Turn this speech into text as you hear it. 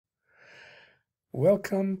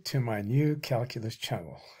Welcome to my new calculus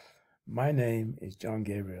channel. My name is John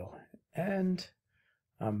Gabriel and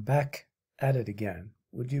I'm back at it again.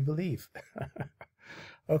 Would you believe?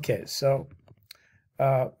 Okay, so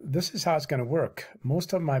this is how it's going to work.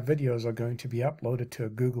 Most of my videos are going to be uploaded to a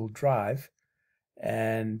Google Drive,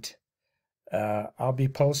 and I'll be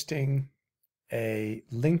posting a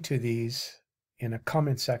link to these in a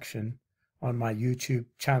comment section on my YouTube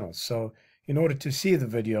channel. So in order to see the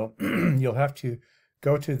video, you'll have to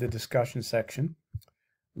go to the discussion section,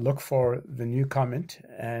 look for the new comment,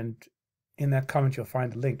 and in that comment you'll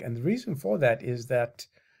find a link. And the reason for that is that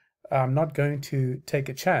I'm not going to take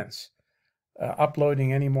a chance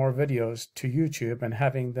uploading any more videos to YouTube and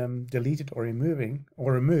having them deleted or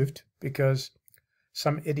removed because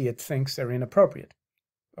some idiot thinks they're inappropriate.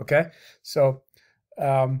 Okay, so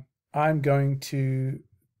I'm going to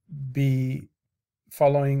be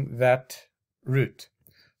following that route.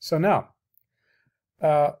 So now,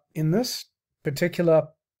 in this particular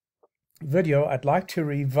video, I'd like to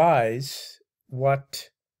revise what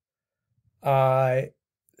I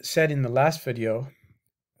said in the last video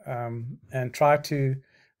and try to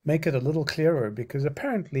make it a little clearer, because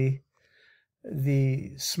apparently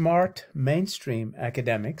the smart mainstream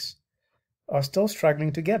academics are still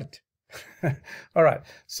struggling to get it. All right,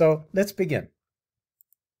 so let's begin.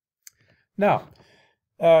 Now,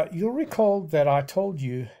 you'll recall that I told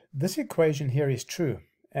you this equation here is true,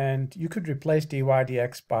 and you could replace dy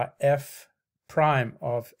dx by f prime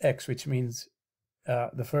of x, which means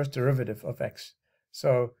the first derivative of x.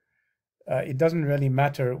 So it doesn't really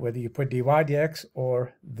matter whether you put dy dx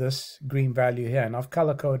or this green value here, and I've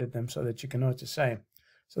color-coded them so that you can know it's the same.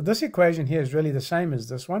 So this equation here is really the same as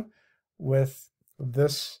this one, with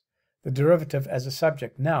the derivative as a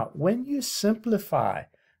subject. Now, when you simplify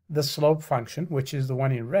the slope function, which is the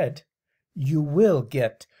one in red, you will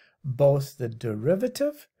get both the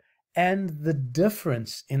derivative and the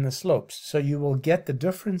difference in the slopes. So you will get the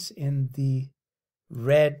difference in the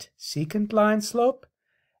red secant line slope,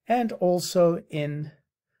 and also in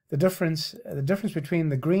the difference between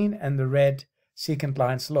the green and the red secant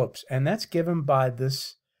line slopes. And that's given by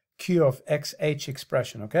this q of xh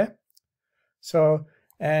expression, okay? So,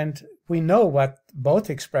 and we know what both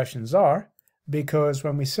expressions are, because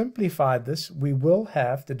when we simplify this, we will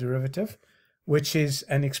have the derivative, which is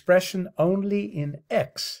an expression only in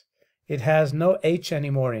x. It has no h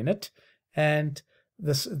anymore in it, and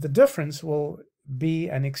the difference will be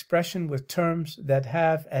an expression with terms that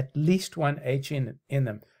have at least one h in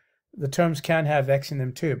them. The terms can have x in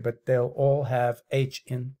them too, but they'll all have h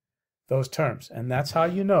in those terms. And that's how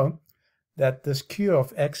you know that this q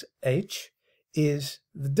of xh is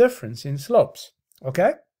the difference in slopes,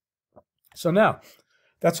 okay? So now,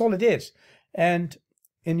 that's all it is. And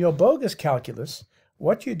in your bogus calculus,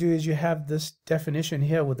 what you do is you have this definition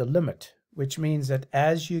here with a limit, which means that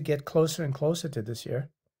as you get closer and closer to this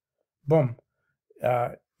here, boom,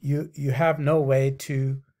 you have no way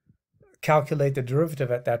to calculate the derivative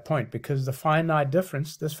at that point, because the finite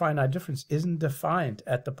difference, this finite difference, isn't defined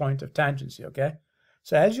at the point of tangency, okay?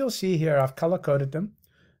 So as you'll see here, I've color-coded them.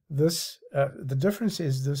 This the difference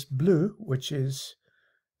is this blue, which is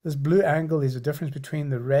this blue angle is the difference between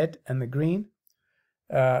the red and the green.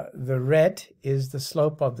 The red is the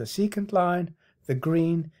slope of the secant line. The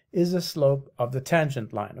green is the slope of the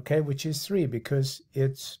tangent line, okay, which is 3, because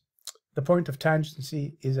it's the point of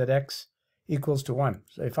tangency is at x equals to 1.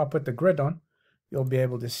 So if I put the grid on, you'll be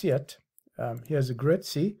able to see it. Here's a grid,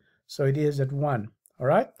 see? So it is at 1, all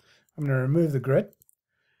right? I'm going to remove the grid.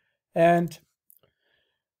 And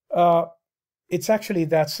it's actually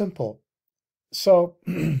that simple. So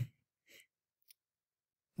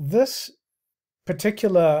this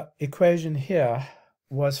particular equation here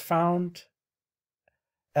was found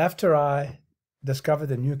after I discovered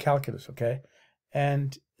the new calculus, okay?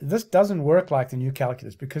 And this doesn't work like the new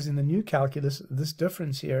calculus, because in the new calculus, this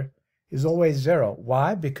difference here is always 0.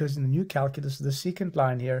 Why? Because in the new calculus, the secant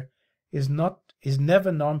line here is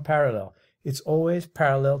never non-parallel. It's always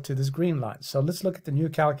parallel to this green line. So let's look at the new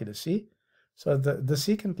calculus, see? So the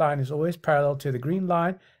secant line is always parallel to the green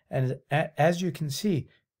line, and as you can see,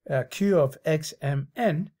 q of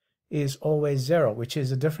xmn is always 0, which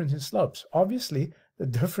is the difference in slopes. Obviously, the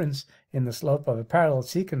difference in the slope of a parallel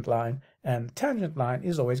secant line and tangent line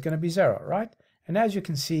is always going to be 0, right? And as you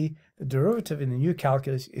can see, the derivative in the new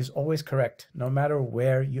calculus is always correct, no matter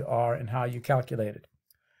where you are and how you calculate it.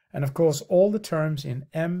 And of course, all the terms in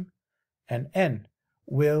m and n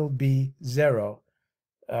will be 0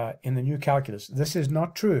 in the new calculus. This is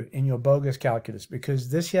not true in your bogus calculus, because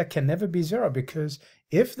this here can never be 0, because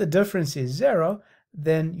if the difference is 0,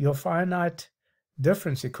 then your finite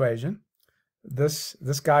difference equation this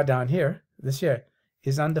guy down here, this here,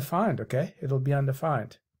 is undefined, okay? It'll be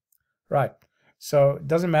undefined. Right. So it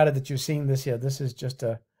doesn't matter that you're seeing this here. This is just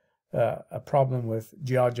a problem with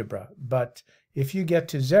GeoGebra. But if you get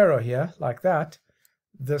to 0 here, like that,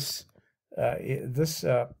 this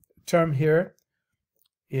term here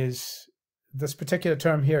is, this particular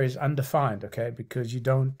term here is undefined, okay? Because you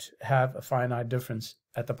don't have a finite difference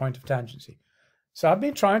at the point of tangency. So I've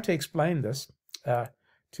been trying to explain this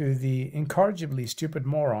to the incorrigibly stupid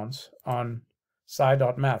morons on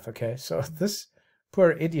sci.math, okay? So this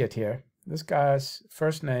poor idiot here, this guy's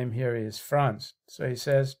first name here is Franz. So he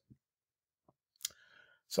says,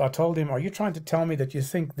 so I told him, are you trying to tell me that you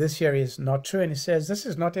think this here is not true? And he says, this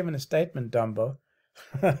is not even a statement, Dumbo.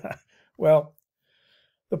 Well,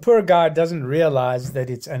 the poor guy doesn't realize that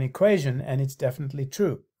it's an equation and it's definitely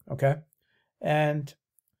true, okay? And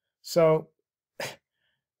so,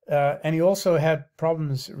 and he also had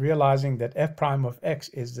problems realizing that f prime of x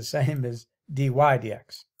is the same as dy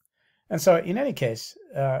dx. And so in any case,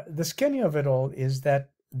 the skinny of it all is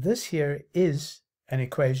that this here is an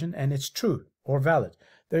equation and it's true or valid.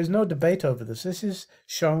 There's no debate over this. This is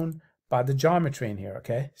shown by the geometry in here,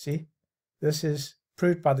 okay? See? This is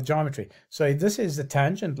proved by the geometry. So if this is the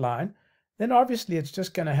tangent line, then obviously it's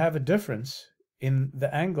just going to have a difference in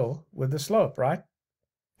the angle with the slope, right?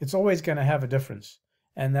 It's always going to have a difference.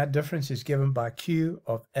 And that difference is given by q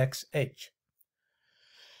of xh.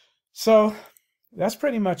 So that's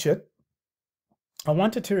pretty much it. I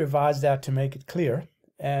wanted to revise that to make it clear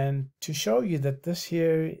and to show you that this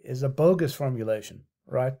here is a bogus formulation,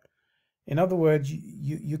 right? In other words,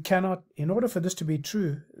 you cannot, in order for this to be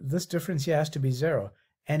true, this difference here has to be 0,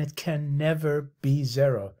 and it can never be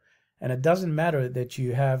 0. And it doesn't matter that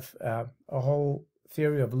you have a whole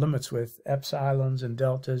theory of limits with epsilons and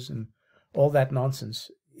deltas and all that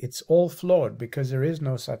nonsense. It's all flawed because there is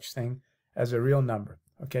no such thing as a real number.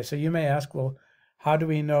 Okay, so you may ask, well, how do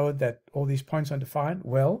we know that all these points are defined?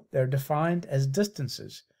 Well, they're defined as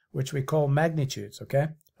distances, which we call magnitudes, okay,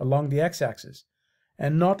 along the x-axis.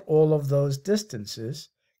 And not all of those distances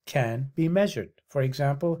can be measured. For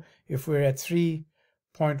example, if we're at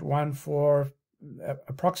 3.14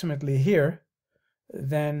 approximately here,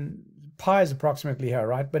 then pi is approximately here,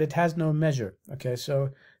 right? But it has no measure, okay?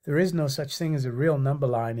 So there is no such thing as a real number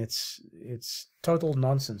line. It's total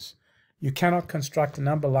nonsense. You cannot construct a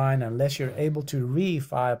number line unless you're able to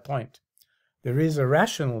reify a point. There is a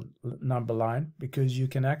rational number line because you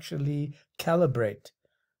can actually calibrate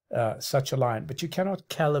such a line, but you cannot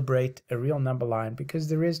calibrate a real number line because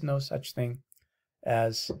there is no such thing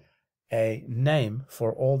as a name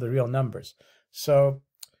for all the real numbers. So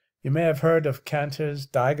you may have heard of Cantor's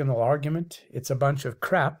diagonal argument. It's a bunch of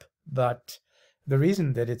crap, but the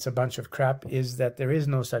reason that it's a bunch of crap is that there is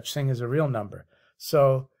no such thing as a real number.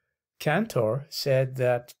 So Cantor said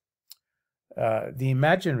that the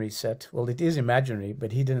imaginary set, well, it is imaginary,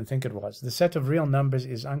 but he didn't think it was. The set of real numbers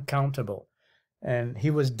is uncountable. And he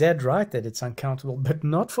was dead right that it's uncountable, but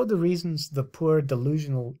not for the reasons the poor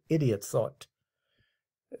delusional idiot thought.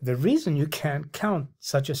 The reason you can't count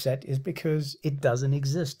such a set is because it doesn't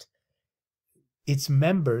exist. Its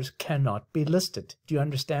members cannot be listed. Do you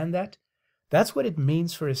understand that? That's what it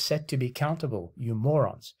means for a set to be countable, you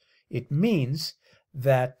morons. It means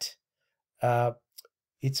that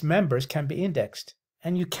its members can be indexed.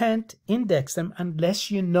 And you can't index them unless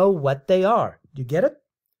you know what they are. Do you get it?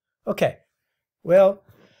 Okay. Well,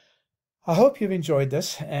 I hope you've enjoyed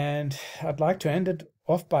this, and I'd like to end it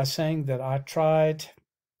off by saying that I tried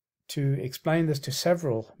to explain this to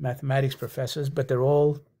several mathematics professors, but they're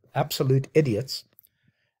all absolute idiots,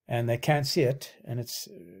 and they can't see it, and it's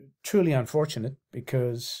truly unfortunate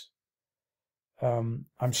because I'm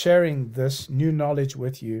sharing this new knowledge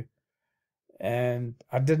with you, and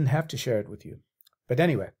I didn't have to share it with you. But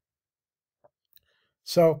anyway,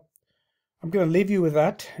 so I'm going to leave you with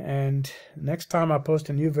that, and next time I post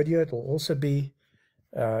a new video, it will also be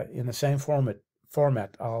in the same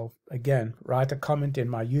format. I'll, again, write a comment in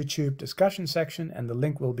my YouTube discussion section, and the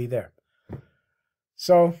link will be there.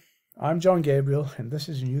 So, I'm John Gabriel, and this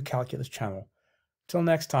is a new calculus channel. Till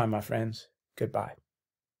next time, my friends, goodbye.